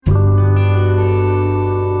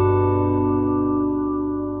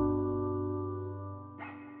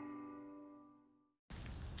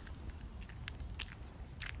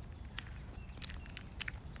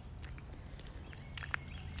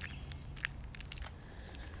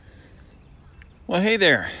Well, hey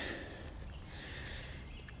there.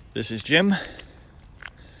 This is Jim.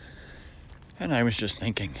 And I was just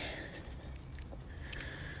thinking.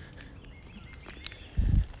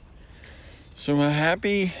 So a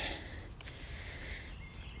happy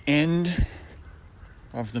end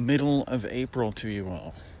of the middle of April to you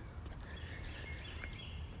all.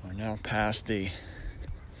 We're now past the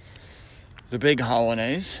big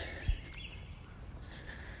holidays.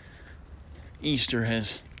 Easter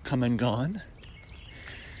has come and gone.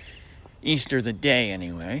 Easter the day,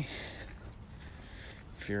 anyway.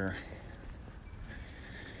 If you're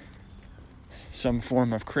some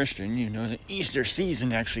form of Christian, you know that Easter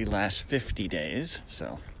season actually lasts 50 days.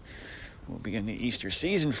 So we'll be in the Easter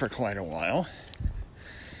season for quite a while.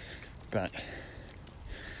 But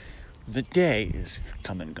the day is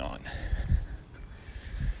come and gone.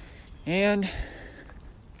 And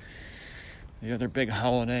the other big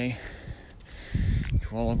holiday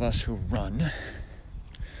to all of us who run,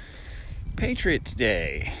 Patriots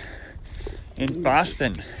Day in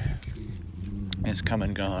Boston is come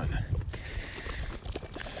and gone.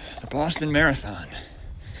 The Boston Marathon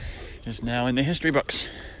is now in the history books.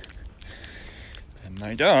 And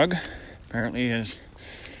my dog apparently is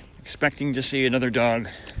expecting to see another dog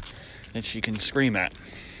that she can scream at.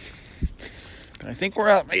 But I think we're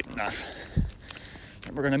out late enough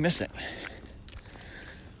that we're going to miss it.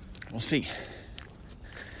 We'll see.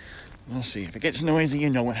 We'll see. If it gets noisy, you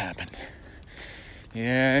know what happened.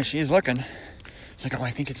 Yeah, she's looking. It's like, oh,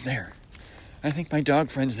 I think it's there. I think my dog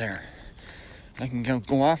friend's there. I can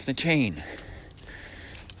go off the chain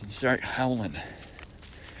and start howling.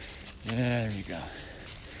 Yeah, there you go.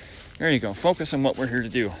 There you go. Focus on what we're here to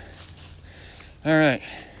do. All right.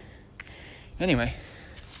 Anyway,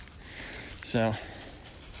 so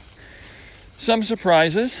some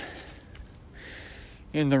surprises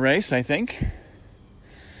in the race, I think.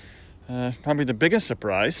 Probably the biggest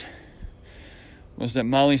surprise was that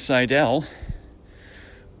Molly Seidel,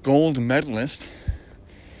 gold medalist,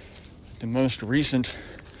 the most recent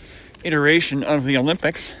iteration of the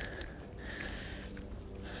Olympics,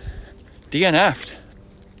 DNF'd.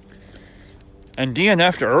 And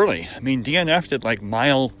DNF'd early. I mean, DNF'd at like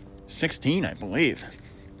mile 16, I believe.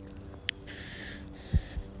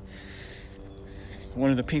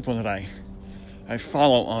 One of the people that I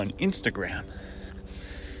follow on Instagram.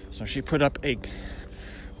 So she put up a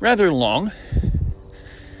rather long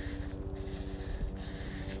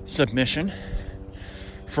submission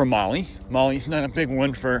for Molly. Molly's not a big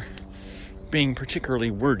one for being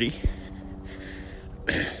particularly wordy.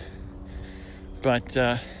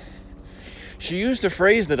 But she used a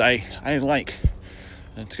phrase that I like.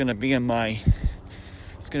 It's going to be in my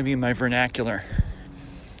vernacular.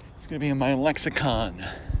 It's going to be in my lexicon.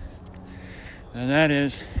 And that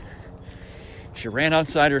is, she ran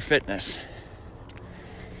outside her fitness.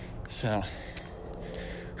 So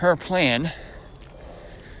her plan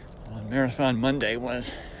on Marathon Monday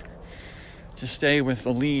was to stay with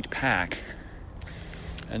the lead pack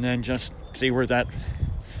and then just see where that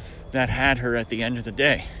had her at the end of the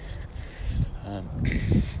day.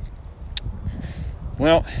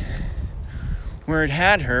 Well, where it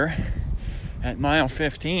had her at mile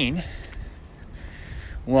 15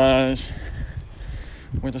 was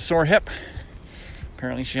with a sore hip.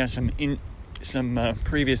 Apparently she has some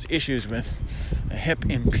previous issues with a hip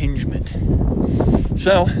impingement.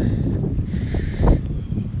 So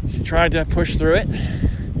she tried to push through it,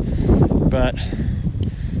 but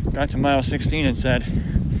got to mile 16 and said,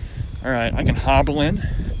 all right, I can hobble in.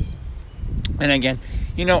 And again,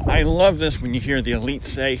 I love this when you hear the elites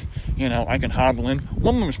say, I can hobble in.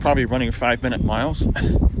 Woman was probably running 5-minute miles.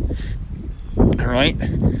 All right,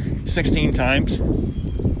 16 times.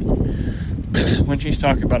 When she's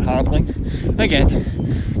talking about hobbling,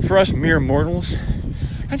 again, for us mere mortals,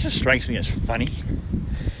 that just strikes me as funny.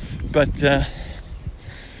 But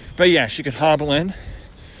yeah, she could hobble in,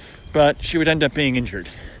 but she would end up being injured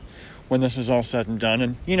when this was all said and done.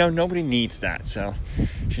 And, nobody needs that. So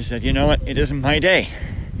she said, you know what? It isn't my day.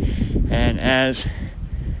 And as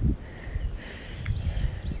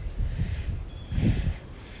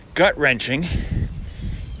gut-wrenching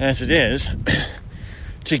as it is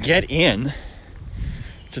to get in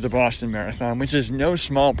to the Boston Marathon, which is no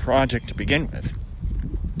small project to begin with,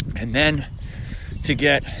 and then to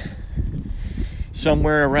get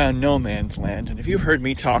somewhere around no man's land. And if you've heard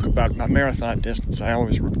me talk about my marathon distance, I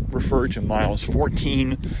always refer to miles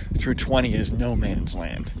 14 through 20 as no man's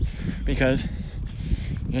land. Because,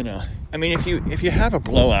 if you have a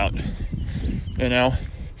blowout,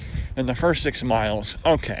 in the first 6 miles,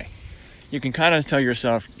 okay, you can kind of tell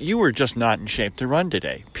yourself, you were just not in shape to run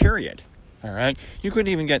today, period. All right, you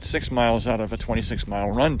couldn't even get 6 miles out of a 26-mile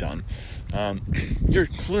run done. You're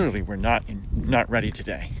clearly we're not ready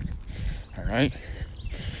today. All right,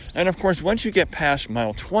 and of course, once you get past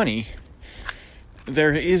mile 20,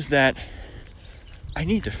 there is that I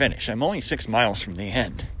need to finish. I'm only 6 miles from the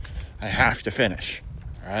end. I have to finish.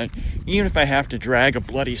 All right, even if I have to drag a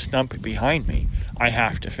bloody stump behind me, I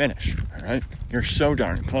have to finish. All right, you're so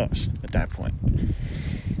darn close at that point.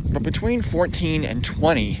 But between 14 and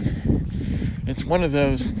 20, it's one of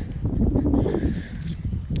those,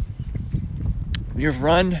 you've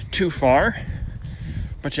run too far,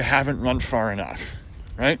 but you haven't run far enough,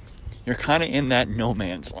 right? You're kind of in that no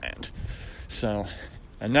man's land. So,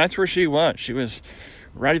 and that's where she was. She was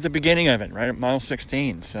right at the beginning of it, right at mile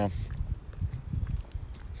 16. So,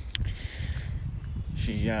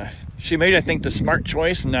 she made, I think, the smart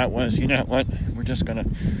choice, and that was, you know what, we're just gonna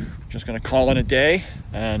call it a day,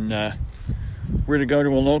 and we're gonna go to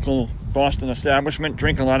a local Boston establishment,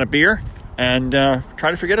 drink a lot of beer, and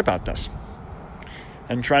try to forget about this,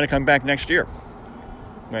 and try to come back next year,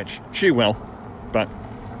 which she will, but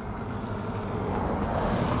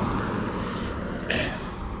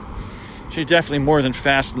she's definitely more than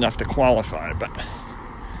fast enough to qualify, but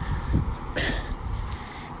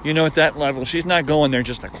you know, at that level, she's not going there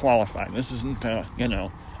just to qualify. This isn't, I'm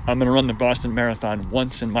going to run the Boston Marathon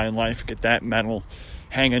once in my life, get that medal,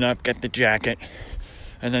 hang it up, get the jacket,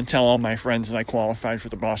 and then tell all my friends that I qualified for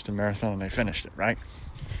the Boston Marathon and I finished it, right?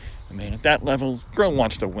 I mean, at that level, girl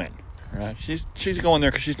wants to win, right? She's going there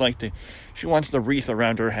because she wants the wreath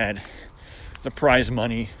around her head, the prize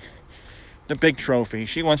money, the big trophy.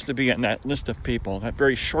 She wants to be in that list of people, that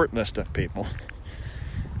very short list of people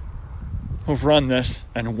who've run this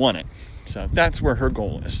and won it. So that's where her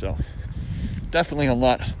goal is. So definitely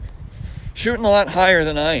shooting a lot higher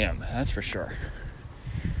than I am, that's for sure.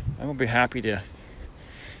 I will be happy to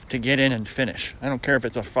get in and finish. I don't care if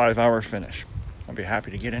it's a 5-hour finish. I'll be happy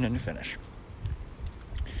to get in and finish.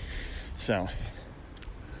 So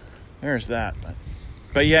there's that.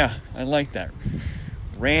 But yeah, I like that.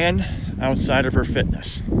 Ran outside of her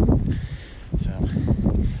fitness. So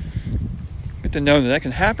good to know that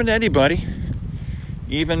can happen to anybody,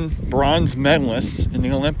 even bronze medalists in the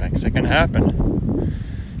Olympics. It can happen.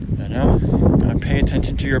 You know, gotta pay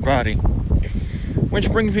attention to your body.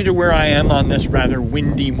 Which brings me to where I am on this rather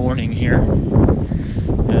windy morning here,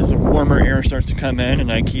 as the warmer air starts to come in,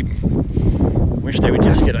 and I wish they would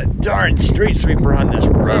just get a darn street sweeper on this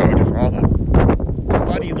road for all the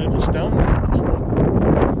bloody little stones on this thing.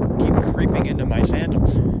 Keep creeping into my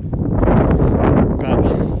sandals.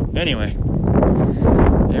 But anyway,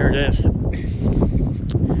 there it is.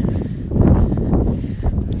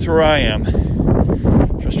 That's where I am.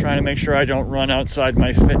 Just trying to make sure I don't run outside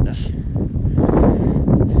my fitness.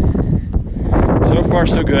 So far,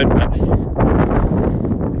 so good, but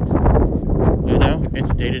you know,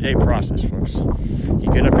 it's a day-to-day process, folks. You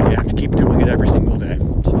get up and you have to keep doing it every single day.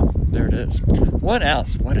 So there it is. What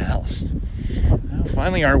else? Well,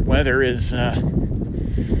 finally, our weather is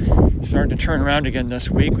starting to turn around again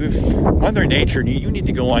this week. Mother Nature, you need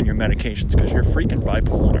to go on your medications because you're freaking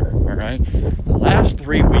bipolar, all right? The last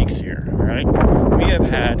 3 weeks here, all right, we have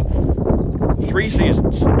had 3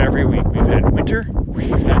 seasons every week. We've had winter,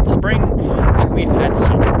 we've had spring, and we've had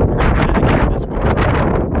summer. We're going to get it again this week.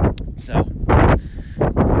 So,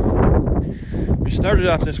 we started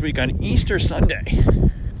off this week on Easter Sunday.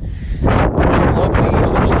 On lovely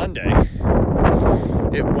Easter Sunday,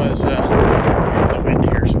 it was, I'm trying to wait for the wind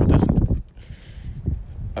here so it doesn't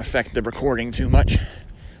affect the recording too much.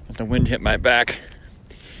 Let the wind hit my back.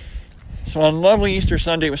 So on lovely Easter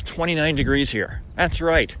Sunday, it was 29 degrees here. That's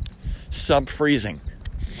right. Sub-freezing.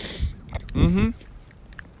 It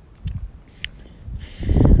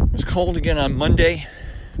was cold again on Monday.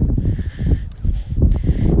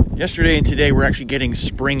 Yesterday and today we're actually getting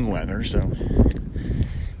spring weather, so,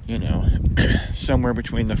 you know, somewhere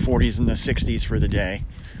between the 40s and the 60s for the day,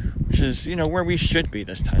 which is, you know, where we should be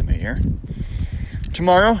this time of year.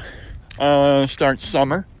 Tomorrow starts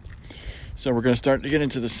summer, so we're going to start to get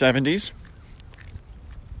into the 70s.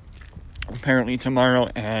 Apparently tomorrow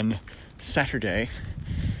and Saturday.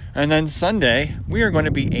 And then Sunday, we are going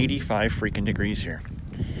to be 85 freaking degrees here.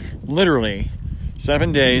 Literally,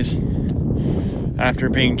 7 days after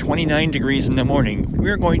being 29 degrees in the morning,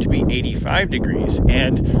 we're going to be 85 degrees.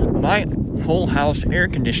 And my whole house air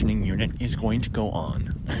conditioning unit is going to go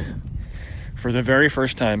on for the very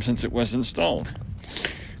first time since it was installed.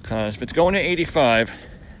 Because if it's going to 85,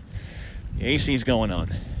 the AC is going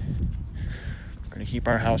on. We're going to keep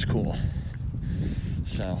our house cool.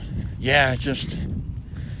 So, yeah, just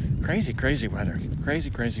crazy weather.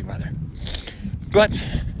 Crazy weather. But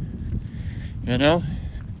You know?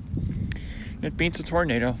 It beats a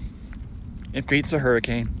tornado. It beats a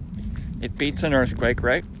hurricane. It beats an earthquake,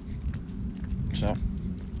 right? So,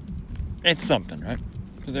 it's something, right?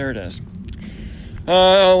 So there it is.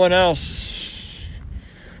 What else?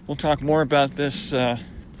 We'll talk more about this on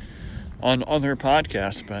other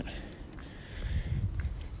podcasts, but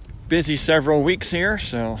busy several weeks here,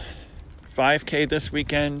 so 5K this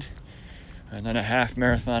weekend, and then a half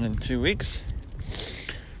marathon in 2 weeks.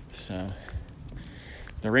 So,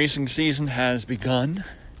 the racing season has begun,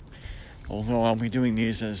 although I'll be doing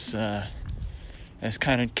these as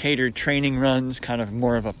kind of catered training runs, kind of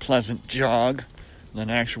more of a pleasant jog than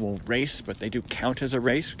an actual race, but they do count as a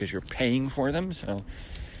race because you're paying for them, so,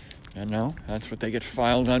 you know, that's what they get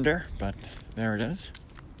filed under, but there it is.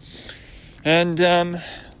 And,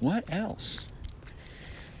 what else?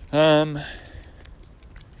 I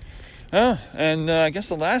guess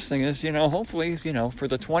the last thing is, hopefully, for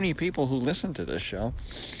the 20 people who listen to this show,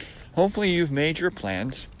 hopefully you've made your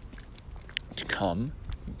plans to come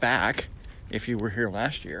back if you were here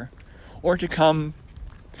last year, or to come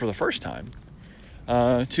for the first time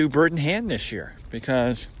to Bird in Hand this year.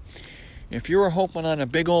 Because if you were hoping on a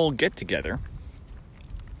big old get-together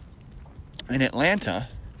in Atlanta,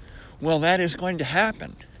 well, that is going to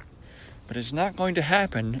happen. But it's not going to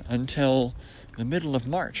happen until the middle of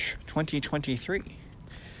March 2023.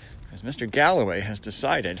 Because Mr. Galloway has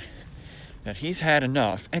decided that he's had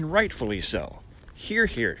enough, and rightfully so. Hear,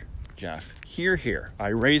 Jeff. Hear. I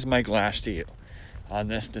raise my glass to you on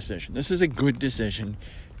this decision. This is a good decision.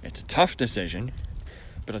 It's a tough decision,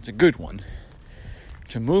 but it's a good one.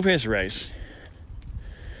 To move his race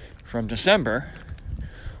from December,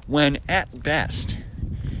 when at best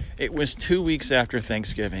it was 2 weeks after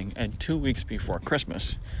Thanksgiving and 2 weeks before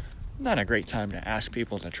Christmas. Not a great time to ask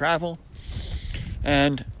people to travel.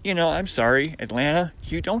 And, I'm sorry, Atlanta,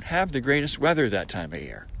 you don't have the greatest weather that time of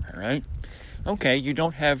year, all right? Okay, you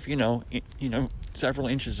don't have, several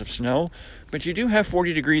inches of snow, but you do have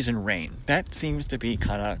 40 degrees and rain. That seems to be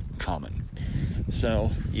kind of common.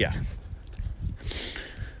 So, yeah.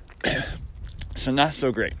 So, not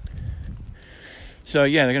so great. So,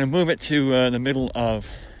 yeah, they're going to move it to the middle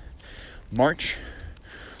of March,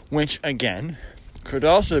 which, again, could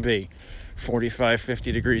also be 45,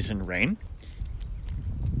 50 degrees and rain.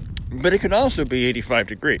 But it could also be 85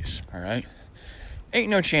 degrees, all right? Ain't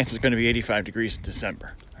no chance it's going to be 85 degrees in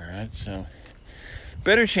December, all right? So,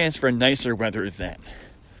 better chance for nicer weather then.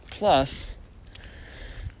 Plus,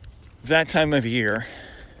 that time of year,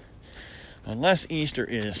 unless Easter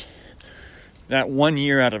is that 1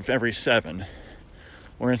 year out of every 7,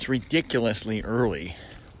 where it's ridiculously early,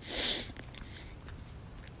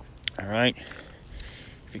 all right?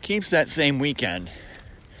 If he keeps that same weekend,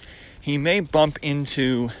 he may bump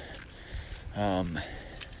into Palm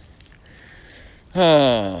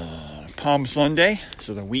Sunday,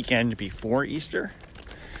 so the weekend before Easter.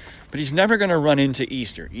 But he's never going to run into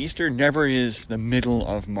Easter. Easter never is the middle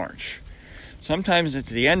of March. Sometimes it's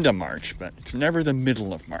the end of March, but it's never the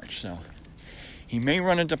middle of March. So he may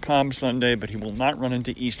run into Palm Sunday, but he will not run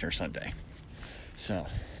into Easter Sunday. So,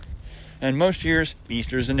 and most years,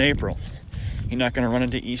 Easter's in April. He's not going to run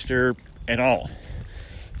into Easter at all.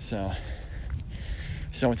 So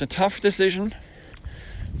it's a tough decision.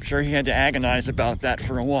 I'm sure he had to agonize about that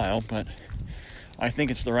for a while, but I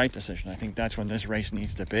think it's the right decision. I think that's when this race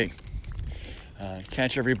needs to be.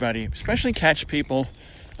 Catch everybody, especially catch people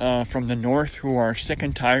from the north who are sick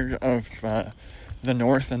and tired of the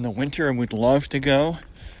north in the winter and would love to go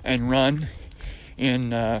and run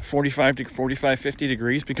in 45 to 45, 50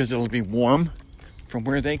 degrees because it'll be warm from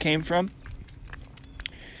where they came from.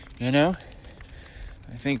 I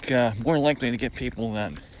think more likely to get people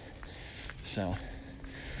then. So,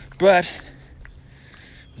 but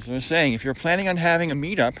as I was saying, if you're planning on having a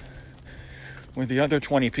meetup with the other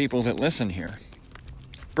 20 people that listen here,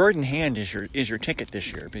 Bird in Hand is your ticket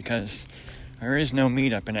this year, because there is no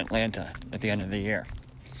meetup in Atlanta at the end of the year.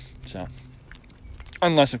 So,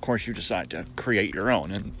 unless of course you decide to create your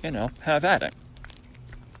own and have at it.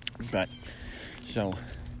 But so,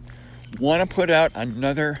 want to put out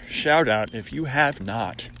another shout out if you have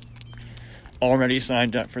not already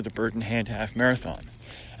signed up for the Bird in Hand Half Marathon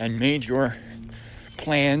and made your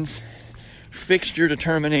plans, fixed your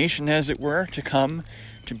determination, as it were, to come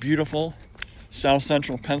to beautiful South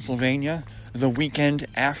Central Pennsylvania the weekend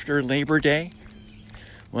after Labor Day.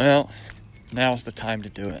 Well, now's the time to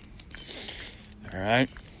do it. All right?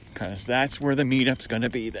 Because that's where the meetup's going to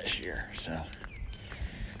be this year. So,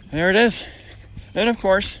 there it is. And of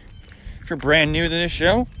course, if you're brand new to this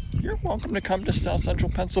show, you're welcome to come to South Central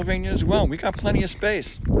Pennsylvania as well. We got plenty of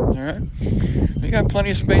space. All right? We we got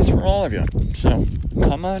plenty of space for all of you. So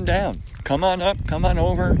come on down. Come on up. Come on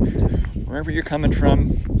over. Wherever you're coming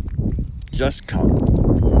from, just come.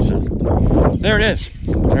 So there it is.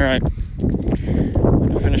 All right. I'm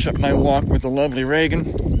going to finish up my walk with the lovely Reagan.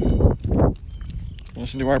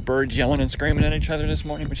 Listen to our birds yelling and screaming at each other this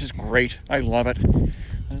morning, which is great. I love it.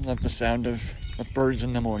 I love the sound of birds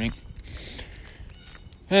in the morning.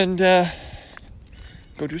 And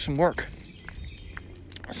go do some work.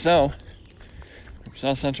 So, from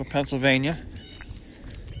South Central Pennsylvania,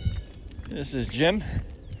 this is Jim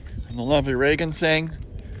and the lovely Reagan saying,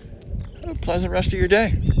 have a pleasant rest of your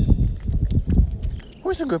day.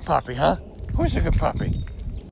 Who's a good puppy, huh? Who's a good puppy?